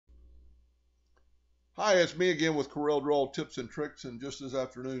Hi, it's me again with Corel Draw Tips and Tricks, and just this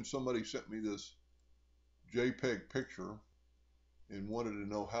afternoon somebody sent me this JPEG picture and wanted to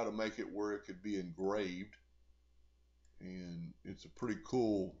know how to make it where it could be engraved. And it's a pretty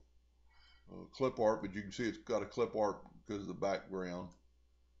cool clip art, but you can see it's got a clip art because of the background,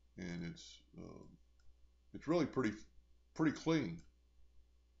 and it's really pretty clean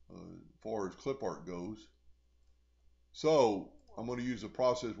as far as clip art goes. So I'm going to use the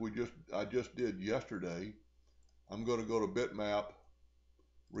process I just did yesterday. I'm going to go to bitmap,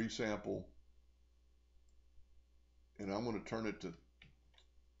 resample, and I'm going to turn it to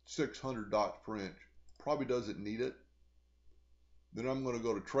 600 dots per inch. Probably doesn't need it. Then I'm going to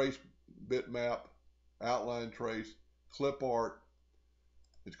go to trace bitmap, outline trace, clip art.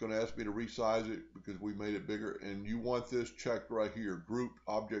 It's going to ask me to resize it because we made it bigger, and you want this checked right here, grouped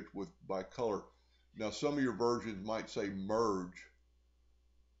objects by color. Now some of your versions might say merge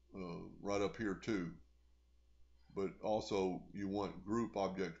right up here too, but also you want group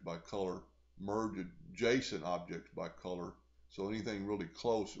objects by color, merge adjacent objects by color. So anything really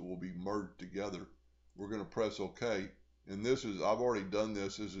close, it will be merged together. We're going to press OK. And I've already done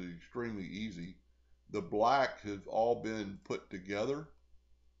this. This is extremely easy. The black has all been put together.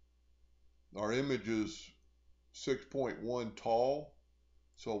 Our image is 6.1 tall.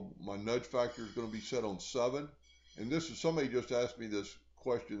 So my nudge factor is going to be set on 7. And somebody just asked me this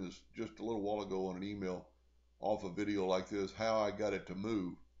question just a little while ago on an email off a video like this, how I got it to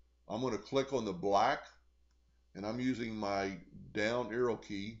move. I'm going to click on the black, and I'm using my down arrow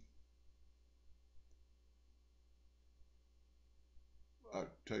key. I'll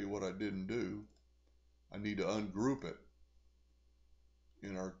tell you what I didn't do. I need to ungroup it.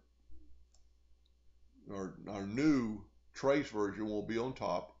 In our new trace version will be on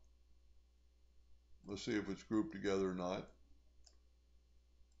top. Let's see if it's grouped together or not.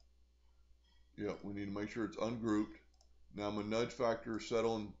 Yeah, we need to make sure it's ungrouped. Now my nudge factor is set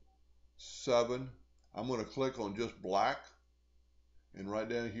on 7. I'm going to click on just black, and right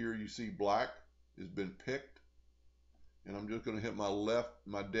down here you see black has been picked, and I'm just going to hit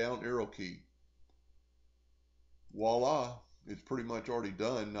my down arrow key. Voila, it's pretty much already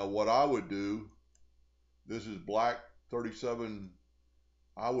done. Now what I would do, this is black 37,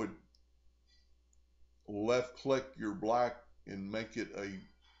 I would left click your black and make it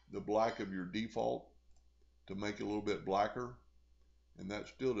the black of your default to make it a little bit blacker, and that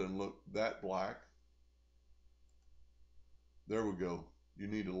still doesn't look that black. There we go. You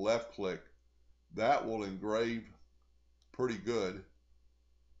need to left click. That will engrave pretty good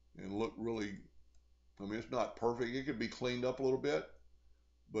and look really, I mean, it's not perfect. It could be cleaned up a little bit,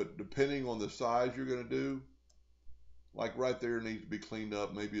 but depending on the size you're going to do, like right there needs to be cleaned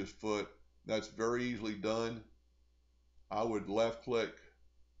up, maybe his foot. That's very easily done. I would left click,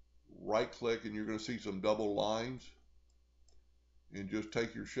 right click, and you're going to see some double lines, and just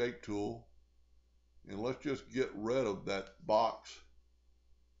take your shape tool, and let's just get rid of that box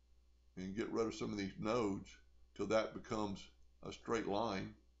and get rid of some of these nodes till that becomes a straight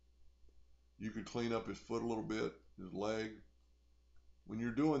line. You could clean up his foot a little bit, his leg. When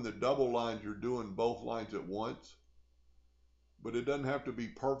you're doing the double lines, you're doing both lines at once, but it doesn't have to be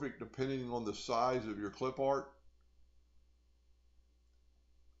perfect depending on the size of your clip art.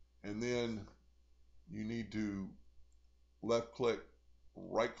 And then you need to left click,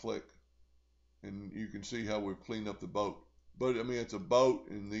 right click, and you can see how we've cleaned up the boat. But I mean, it's a boat,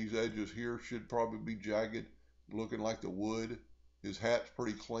 and these edges here should probably be jagged, looking like the wood. His hat's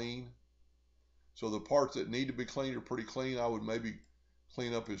pretty clean. So the parts that need to be cleaned are pretty clean. I would maybe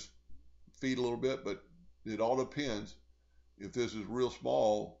clean up his feet a little bit, but it all depends. If this is real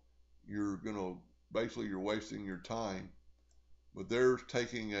small, you're wasting your time. But there's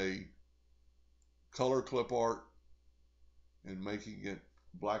taking a color clip art and making it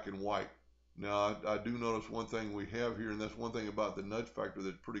black and white. Now, I do notice one thing we have here, and that's one thing about the nudge factor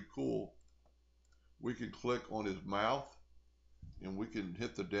that's pretty cool. We can click on his mouth, and we can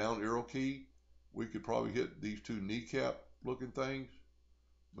hit the down arrow key. We could probably hit these two kneecap looking things.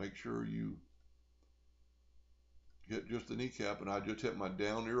 Make sure you hit just the kneecap, and I just hit my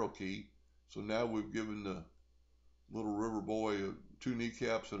down arrow key. So now we've given the little river boy two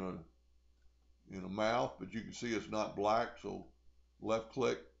kneecaps and a mouth, but you can see it's not black. So left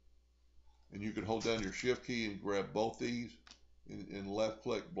click, and you can hold down your shift key and grab both these and left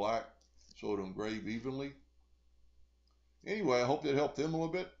click black so it'll engrave evenly. Anyway, I hope that helped them a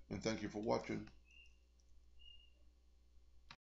little bit, and thank you for watching.